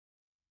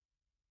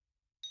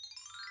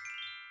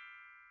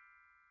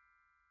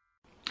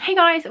Hey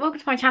guys, welcome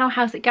to my channel.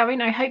 How's it going?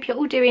 I hope you're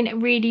all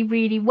doing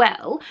really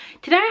well.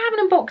 Today I have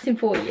an unboxing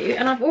for you,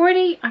 and I've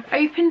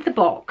opened the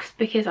box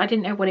because I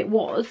didn't know what it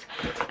was,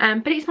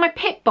 but it's my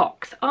Pip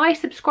box. I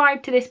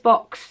subscribed to this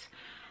box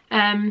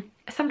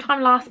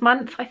sometime last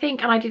month, I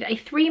think, and I did a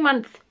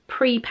 3-month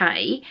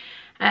prepay,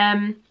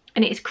 and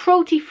it is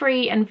cruelty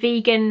free and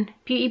vegan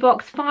beauty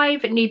box.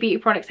 5 new beauty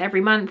products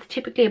every month.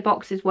 Typically a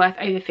box is worth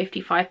over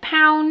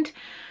 £55,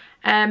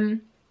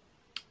 and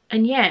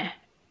yeah,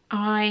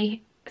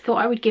 I thought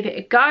I would give it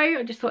a go.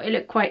 I just thought it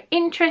looked quite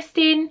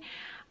interesting.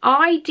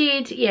 I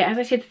did, yeah, as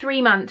I said,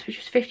 3 months, which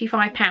was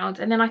 £55,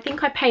 and then I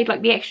think I paid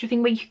like the extra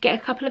thing where you could get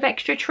a couple of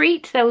extra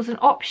treats. There was an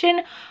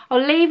option.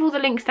 I'll leave all the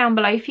links down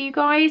below for you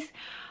guys.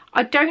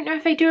 I don't know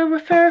if they do a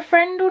refer a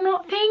friend or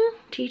not thing.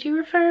 Do you do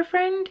refer a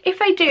friend? If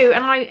they do,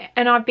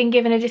 and I've been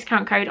given a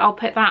discount code, I'll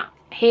put that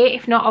here.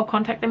 If not, I'll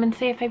contact them and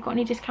see if they've got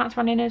any discounts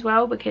running as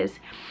well, because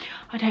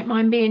I don't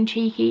mind being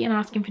cheeky and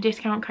asking for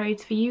discount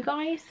codes for you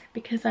guys,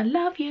 because I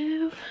love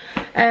you.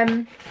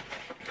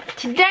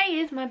 Today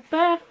is my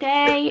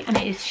birthday and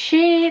it is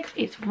shit.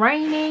 It's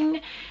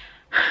raining.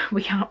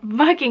 We can't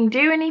fucking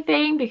do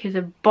anything because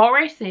of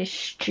Boris and his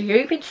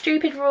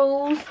stupid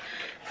rules.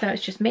 So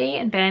it's just me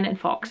and Ben and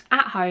Fox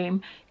at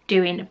home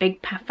doing a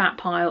big fat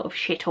pile of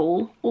shit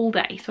all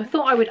day. So I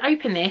thought I would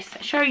open this,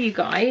 show you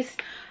guys.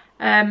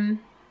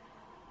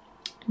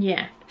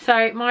 Yeah, so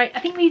I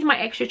think these are my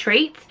extra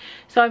treats.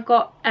 So I've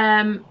got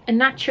a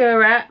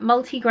Natura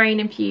multi-grain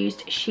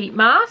infused sheet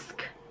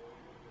mask.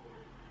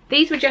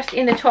 These were just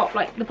in the top,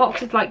 like the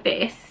box is like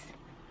this,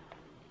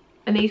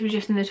 and these were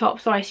just in the top,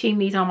 so I assume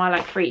these are my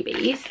like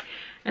freebies.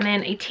 And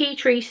then a tea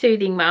tree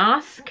soothing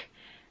mask,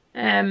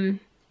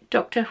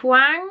 Dr.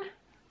 Huang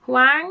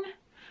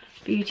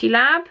Beauty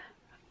Lab.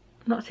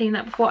 I've not seen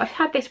that before. I've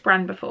had this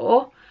brand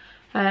before,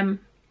 but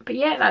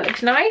yeah, that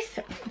looks nice.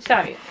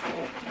 So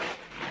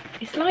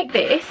it's like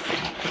this.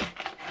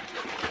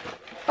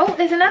 Oh,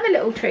 there's another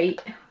little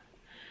treat.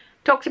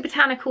 Dr.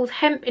 Botanicals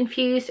Hemp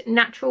Infused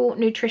Natural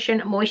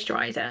Nutrition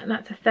Moisturiser. And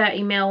that's a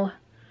 30ml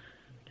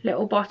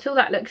little bottle.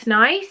 That looks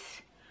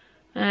nice.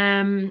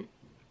 It's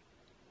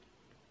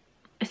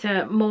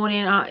a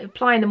morning,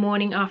 apply in the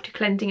morning after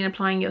cleansing and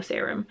applying your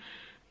serum.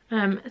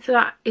 So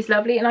that is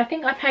lovely. And I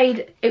think I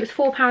paid, it was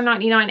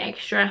 £4.99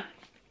 extra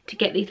to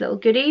get these little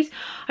goodies.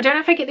 I don't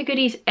know if I get the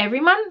goodies every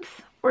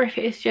month or if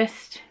it's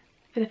just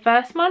for the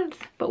first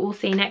month, but we'll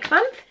see next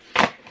month.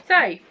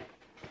 So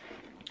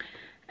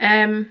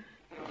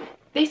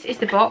this is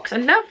the box. I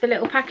love the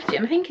little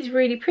packaging. I think it's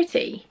really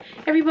pretty.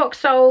 Every box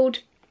sold,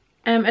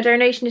 a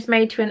donation is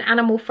made to an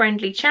animal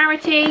friendly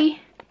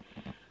charity.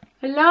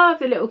 I love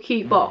the little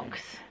cute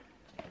box,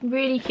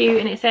 really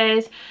cute. And it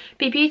says,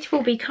 be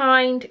beautiful, be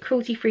kind,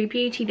 cruelty free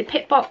beauty, the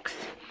Pip box.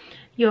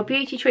 Your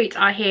beauty treats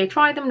are here.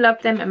 Try them,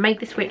 love them, and make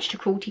the switch to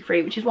cruelty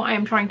free, which is what I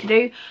am trying to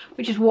do,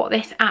 which is what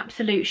this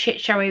absolute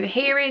shit show over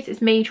here is.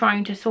 It's me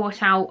trying to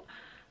sort out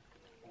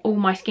all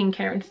my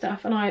skincare and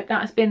stuff, and that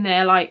has been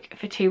there like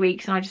for 2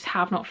 weeks and I just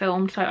have not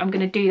filmed. So I'm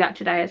going to do that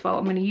today as well.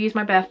 I'm going to use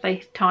my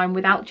birthday time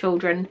without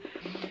children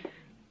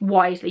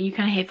wisely. You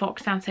can hear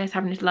Fox downstairs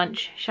having his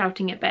lunch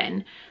shouting at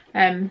Ben,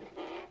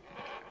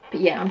 but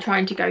yeah, I'm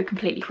trying to go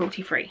completely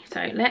cruelty free.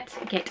 So let's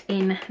get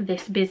in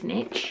this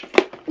business.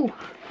 Ooh.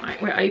 Right,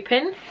 we're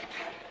open.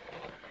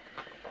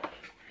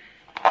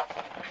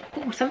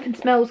 Oh, something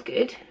smells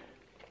good.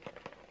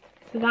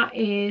 So that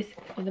is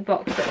what the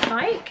box looks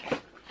like.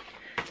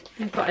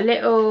 We've got a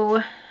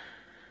little,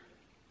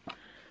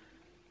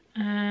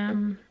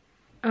 oh,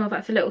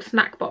 that's a little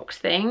snack box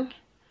thing.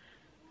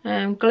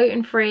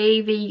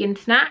 Gluten-free vegan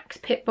snacks,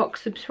 Pip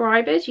box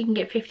subscribers, you can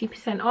get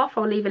 50% off.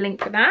 I'll leave a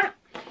link for that.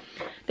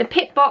 The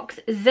Pip box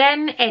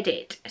Zen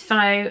Edit.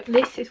 So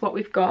this is what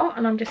we've got,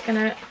 and I'm just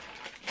gonna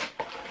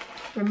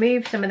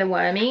remove some of the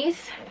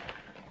wormies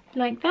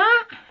like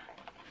that.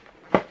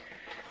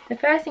 The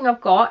first thing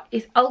I've got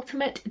is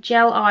Ultimate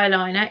Gel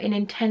Eyeliner in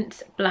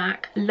Intense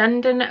Black,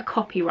 London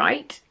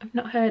copyright. I've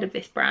not heard of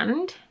this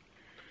brand.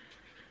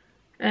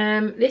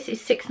 This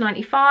is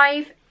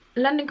 £6.95.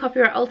 London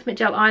copyright Ultimate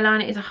Gel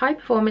Eyeliner is a high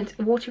performance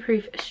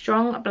waterproof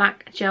strong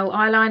black gel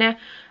eyeliner.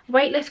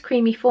 Weightless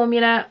creamy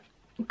formula,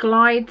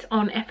 glides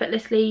on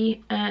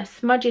effortlessly,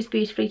 smudges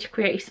beautifully to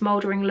create a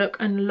smouldering look,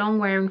 and long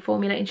wearing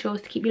formula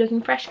ensures to keep you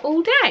looking fresh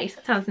all day. So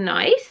that sounds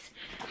nice.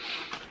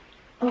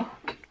 Oh,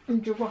 I'm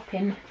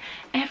dropping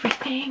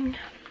everything.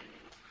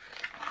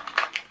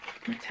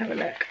 Let's have a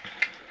look.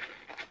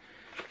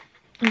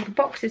 Oh, the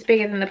box is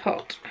bigger than the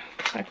pot,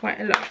 so quite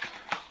a lot.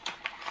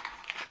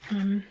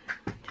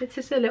 This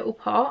is a little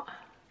pot.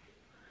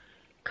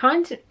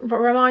 Kind of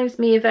reminds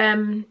me of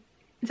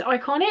is it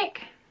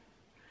Iconic?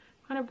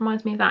 Kind of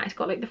reminds me of that. It's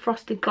got like the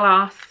frosted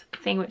glass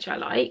thing, which I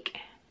like,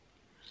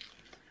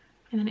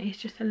 and then it is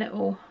just a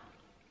little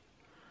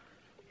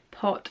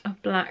pot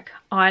of black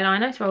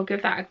eyeliner. So I'll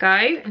give that a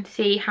go and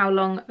see how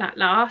long that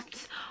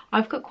lasts.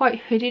 I've got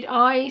quite hooded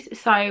eyes,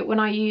 so when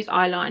I use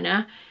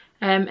eyeliner,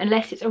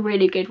 unless it's a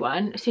really good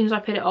one, as soon as I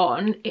put it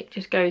on, it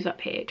just goes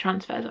up here, it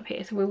transfers up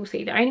here. So we will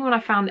see. The only one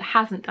I found that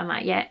hasn't done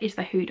that yet is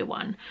the Huda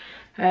one.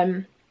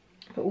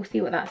 but we'll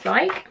see what that's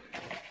like.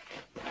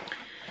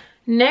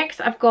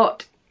 Next I've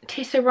got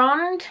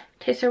Tisserand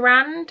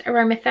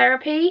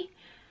Aromatherapy,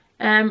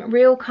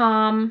 Real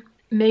Calm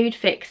Mood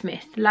Fix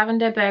Mist,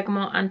 lavender,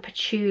 bergamot and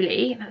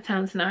patchouli. That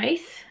sounds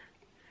nice.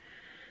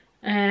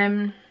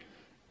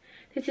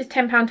 This is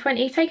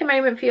 £10.20. Take a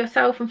moment for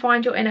yourself and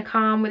find your inner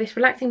calm with this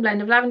relaxing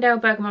blend of lavender,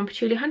 bergamot and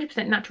patchouli,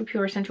 100% natural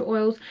pure essential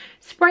oils.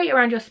 Spray it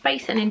around your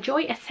space and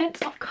enjoy a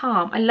sense of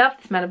calm. I love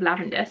the smell of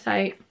lavender,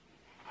 so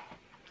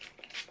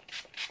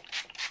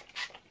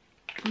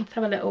let's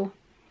have a little.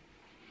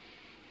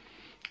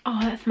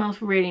 Oh, that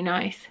smells really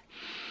nice.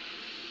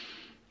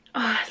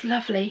 Oh, that's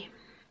lovely.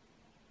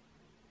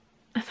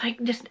 That's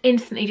like just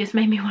instantly just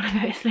made me want to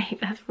go to sleep.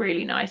 That's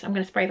really nice. I'm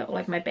going to spray that all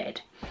over my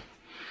bed.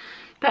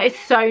 That is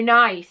so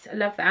nice. I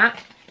love that.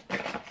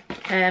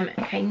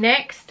 Okay,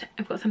 next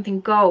I've got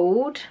something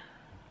gold.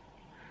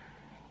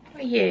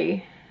 What are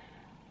you?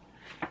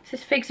 This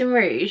is Figs and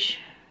Rouge.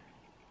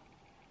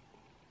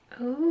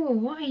 Oh,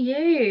 what are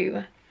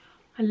you?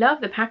 I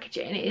love the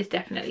packaging. It is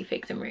definitely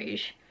Figs and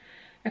Rouge.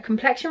 A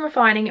complexion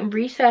refining and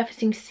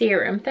resurfacing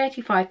serum,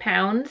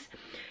 £35.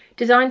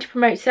 Designed to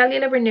promote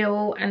cellular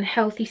renewal and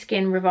healthy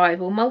skin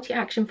revival.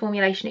 Multi-action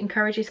formulation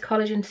encourages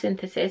collagen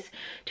synthesis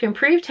to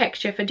improve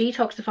texture for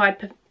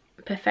detoxified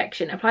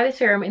perfection. Apply the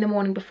serum in the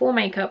morning before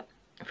makeup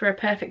for a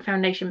perfect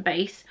foundation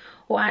base,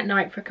 or at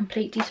night for a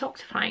complete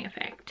detoxifying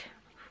effect.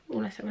 Oh,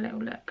 let's have a little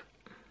look.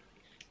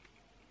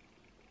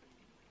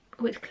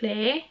 Oh, it's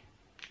clear.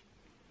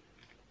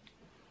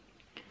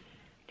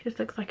 Just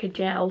looks like a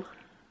gel.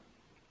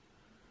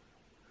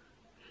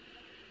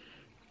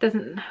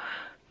 Doesn't...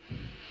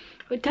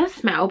 It does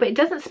smell, but it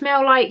doesn't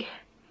smell like...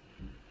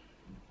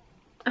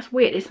 That's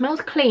weird. It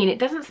smells clean. It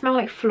doesn't smell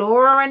like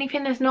flora or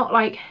anything. There's not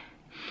like...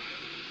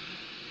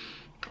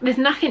 There's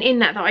nothing in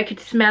that I could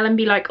smell and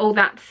be like, oh,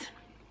 that's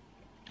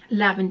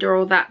lavender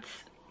or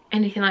that's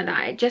anything like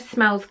that. It just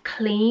smells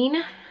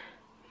clean.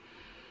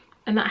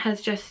 And that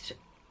has just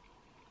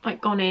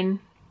like gone in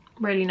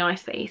really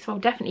nicely. So I'll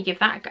definitely give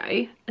that a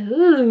go.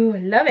 Ooh, I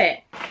love it.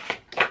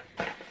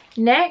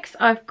 Next,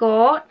 I've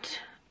got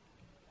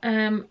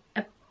a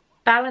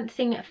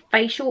balancing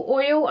facial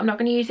oil. I'm not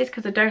going to use this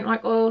because I don't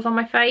like oils on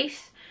my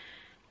face.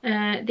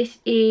 This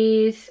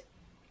is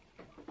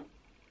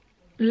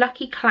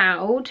Lucky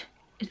Cloud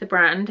is the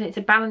brand. It's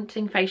a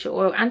balancing facial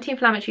oil,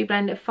 anti-inflammatory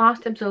blend of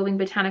fast absorbing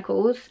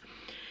botanicals,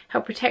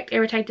 help protect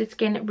irritated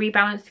skin,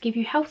 rebalance to give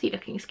you healthy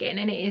looking skin.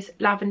 And it is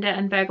lavender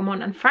and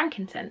bergamot and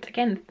frankincense.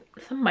 Again,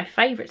 some of my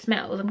favourite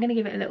smells. I'm going to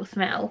give it a little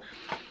smell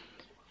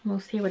and we'll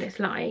see what it's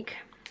like.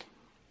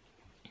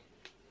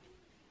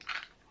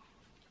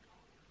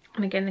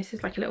 And again, this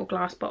is like a little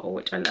glass bottle,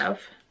 which I love.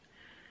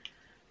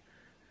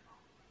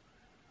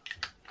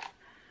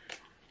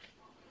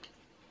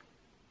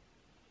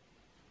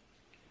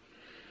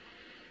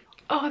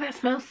 Oh, that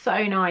smells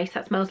so nice.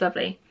 That smells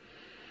lovely.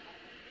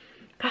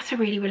 That's a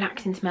really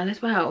relaxing smell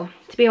as well.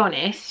 To be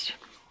honest,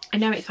 I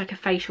know it's like a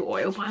facial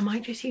oil, but I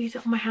might just use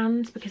it on my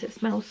hands because it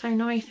smells so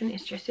nice, and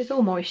it's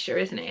all moisture,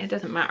 isn't it? It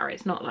doesn't matter.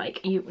 It's not like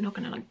you're not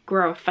going to like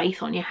grow a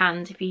face on your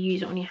hands if you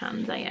use it on your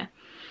hands, are you?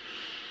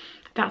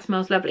 That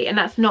smells lovely, and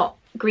that's not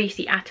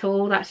greasy at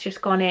all. That's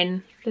just gone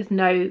in. There's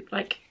no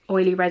like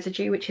oily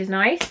residue, which is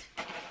nice.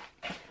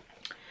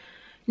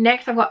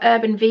 Next, I've got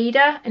Urban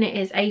Veda, and it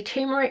is a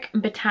turmeric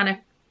and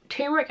botanics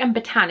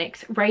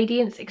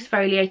radiance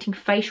exfoliating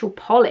facial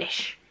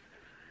polish.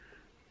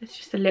 It's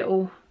just a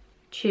little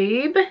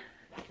tube.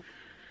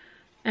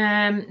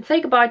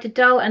 Say goodbye to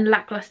dull and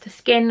lackluster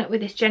skin with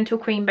this gentle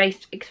cream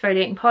based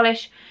exfoliating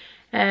polish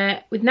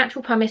with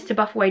natural pumice to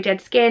buff away dead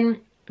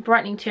skin,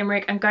 brightening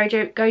turmeric and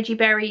goji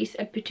berries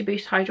to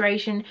boost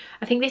hydration.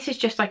 I think this is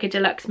just like a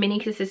deluxe mini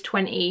because this is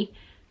 20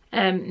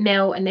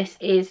 mil and this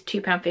is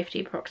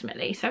 £2.50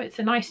 approximately, so it's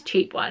a nice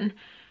cheap one.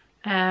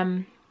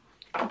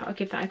 But I'll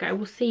give that a go.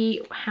 We'll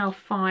see how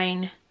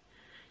fine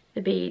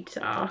the beads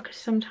are, because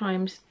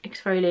sometimes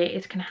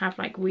exfoliators can have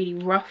like really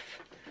rough,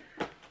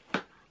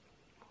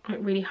 like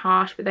really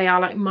harsh, but they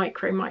are like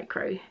micro.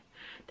 They're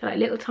like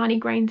little tiny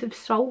grains of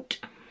salt.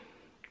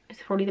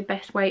 It's probably the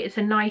best way. It's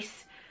a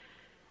nice,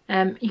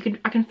 I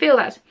can feel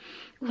that.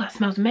 Oh, that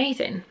smells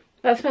amazing.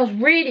 That smells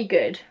really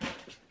good.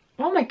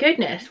 Oh my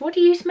goodness, what do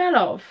you smell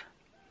of?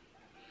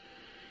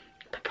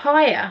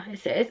 Papaya, it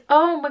says.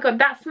 Oh my god,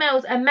 that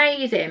smells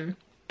amazing.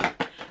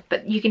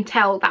 But you can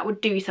tell that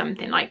would do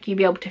something, like you'd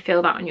be able to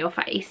feel that on your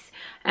face.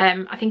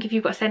 I think if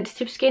you've got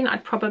sensitive skin,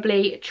 I'd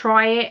probably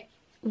try it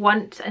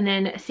once and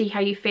then see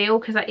how you feel,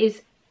 because that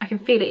is, I can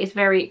feel it is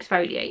very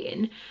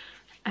exfoliating.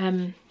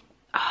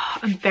 Oh,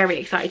 I'm very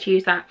excited to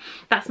use that.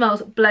 That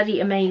smells bloody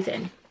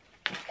amazing.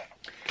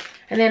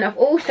 And then I've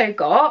also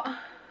got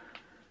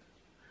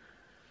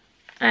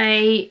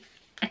a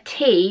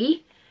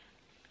tea,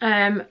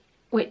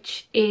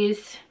 which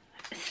is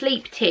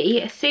sleep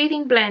tea, a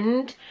soothing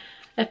blend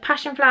of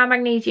passion flower,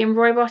 magnesium,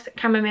 rooibos,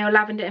 chamomile,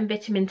 lavender and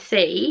vitamin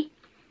C.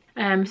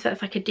 So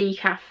it's like a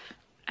decaf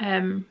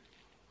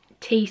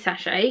tea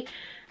sachet.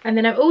 And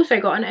then I've also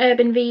got an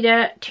Urban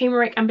Veda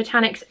turmeric and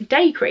botanics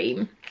day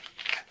cream.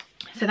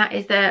 So that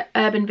is the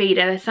Urban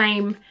Veda, the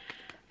same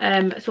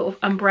sort of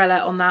umbrella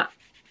on that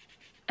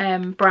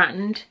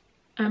brand.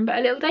 But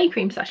a little day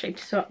cream sachet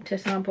to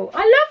sample. I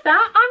love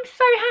that. I'm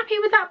so happy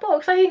with that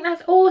box. I think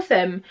that's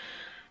awesome.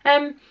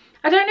 I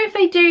don't know if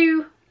they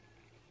do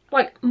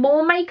like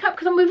more makeup,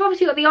 because we've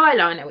obviously got the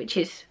eyeliner, which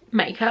is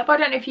makeup. I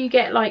don't know if you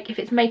get like, if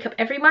it's makeup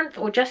every month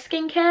or just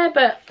skincare,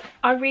 but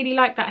I really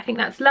like that. I think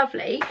that's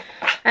lovely.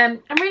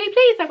 I'm really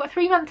pleased. I've got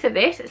 3 months of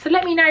this, so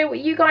let me know what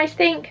you guys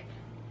think.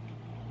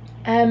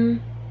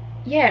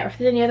 Yeah, if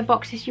there's any other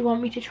boxes you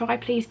want me to try,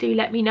 please do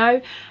let me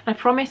know. I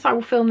promise I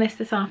will film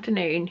this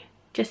afternoon.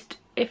 Just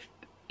if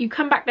you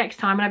come back next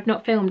time and I've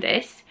not filmed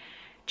this,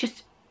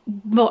 just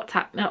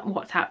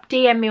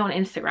DM me on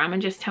Instagram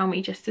and just tell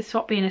me just to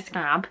stop being a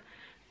scab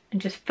and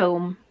just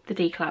film the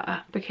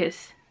declutter,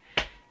 because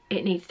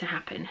it needs to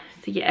happen.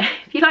 So yeah,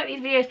 if you like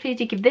these videos, please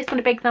do give this one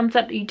a big thumbs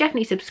up. You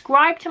definitely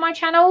subscribe to my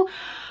channel.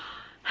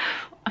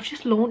 I've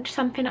just launched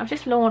something. I've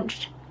just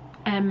launched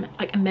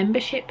like a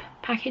membership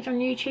package on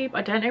YouTube.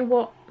 I don't know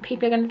what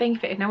people are going to think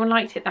of it. If no one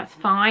likes it, that's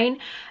fine.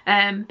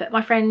 But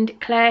my friend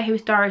Claire, who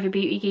is Diary of a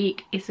Beauty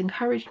Geek, has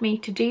encouraged me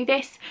to do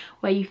this,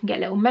 where you can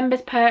get little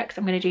members perks.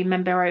 I'm going to do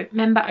member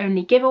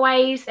only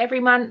giveaways every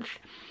month.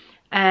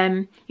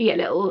 You get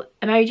little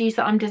emojis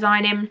that I'm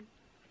designing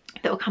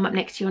that will come up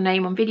next to your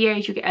name on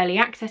videos. You'll get early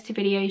access to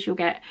videos. You'll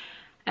get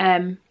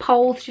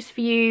polls just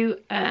for you.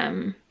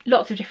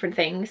 Lots of different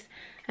things.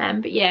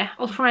 But yeah,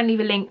 I'll try and leave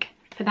a link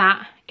for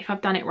that if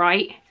I've done it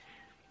right.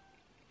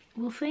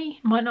 We'll see.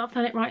 Might not have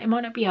done it right. It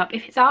might not be up.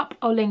 If it's up,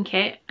 I'll link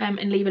it and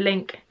leave a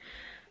link.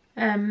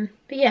 But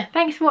yeah,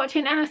 thanks for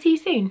watching, and I'll see you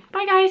soon.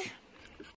 Bye guys.